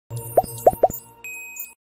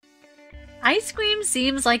Ice cream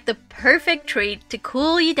seems like the perfect treat to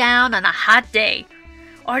cool you down on a hot day,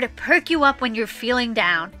 or to perk you up when you're feeling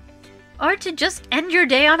down, or to just end your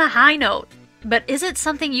day on a high note. But is it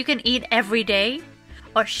something you can eat every day?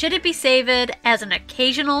 Or should it be savored as an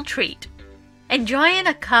occasional treat? Enjoying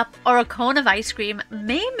a cup or a cone of ice cream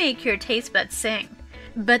may make your taste buds sing,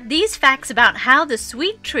 but these facts about how the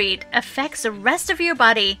sweet treat affects the rest of your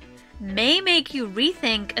body may make you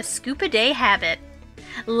rethink a scoop a day habit.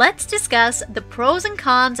 Let's discuss the pros and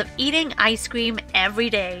cons of eating ice cream every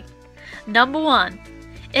day. Number 1.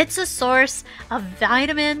 It's a source of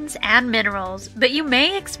vitamins and minerals, but you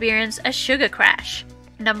may experience a sugar crash.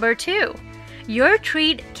 Number 2. Your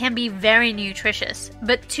treat can be very nutritious,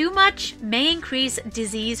 but too much may increase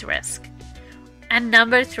disease risk. And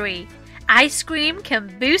number 3. Ice cream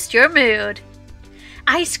can boost your mood.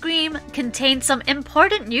 Ice cream contains some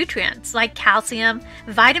important nutrients like calcium,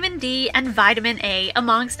 vitamin D, and vitamin A,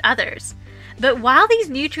 amongst others. But while these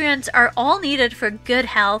nutrients are all needed for good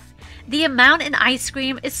health, the amount in ice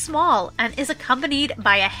cream is small and is accompanied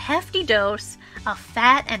by a hefty dose of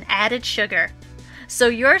fat and added sugar. So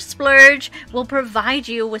your splurge will provide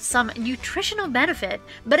you with some nutritional benefit,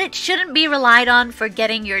 but it shouldn't be relied on for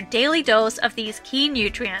getting your daily dose of these key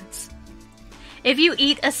nutrients. If you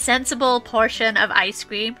eat a sensible portion of ice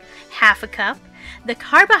cream, half a cup, the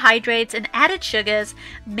carbohydrates and added sugars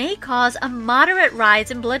may cause a moderate rise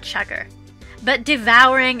in blood sugar. But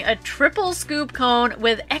devouring a triple scoop cone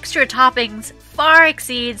with extra toppings far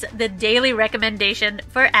exceeds the daily recommendation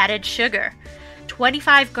for added sugar,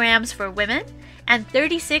 25 grams for women and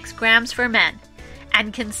 36 grams for men,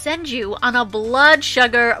 and can send you on a blood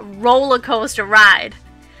sugar roller coaster ride.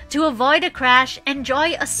 To avoid a crash,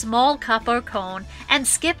 enjoy a small cup or cone and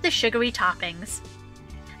skip the sugary toppings.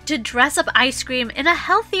 To dress up ice cream in a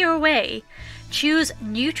healthier way, choose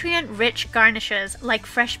nutrient-rich garnishes like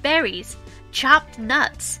fresh berries, chopped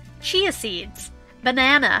nuts, chia seeds,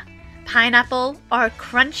 banana, pineapple, or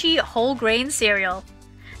crunchy whole grain cereal.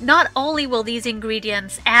 Not only will these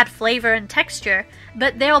ingredients add flavor and texture,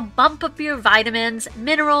 but they'll bump up your vitamins,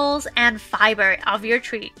 minerals, and fiber of your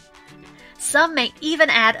treat. Some may even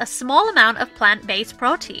add a small amount of plant-based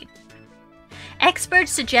protein.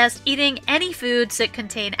 Experts suggest eating any foods that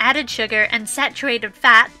contain added sugar and saturated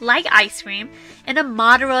fat, like ice cream, in a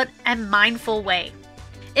moderate and mindful way.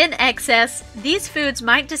 In excess, these foods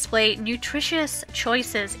might display nutritious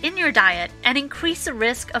choices in your diet and increase the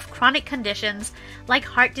risk of chronic conditions like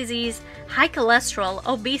heart disease, high cholesterol,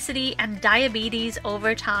 obesity, and diabetes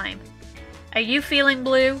over time. Are you feeling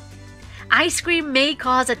blue? Ice cream may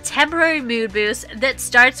cause a temporary mood boost that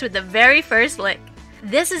starts with the very first lick.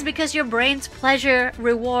 This is because your brain's pleasure,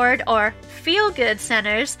 reward, or feel-good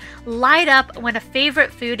centers light up when a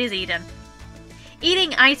favorite food is eaten.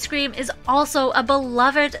 Eating ice cream is also a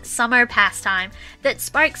beloved summer pastime that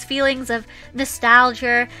sparks feelings of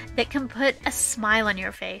nostalgia that can put a smile on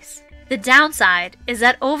your face. The downside is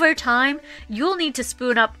that over time, you'll need to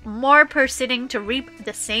spoon up more per sitting to reap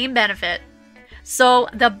the same benefit. So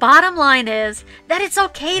the bottom line is that it's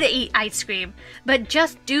okay to eat ice cream, but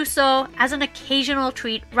just do so as an occasional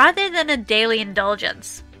treat rather than a daily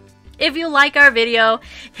indulgence. If you like our video,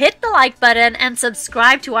 hit the like button and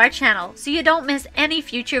subscribe to our channel so you don't miss any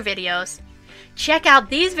future videos. Check out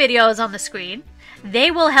these videos on the screen. They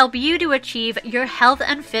will help you to achieve your health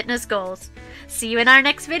and fitness goals. See you in our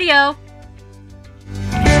next video.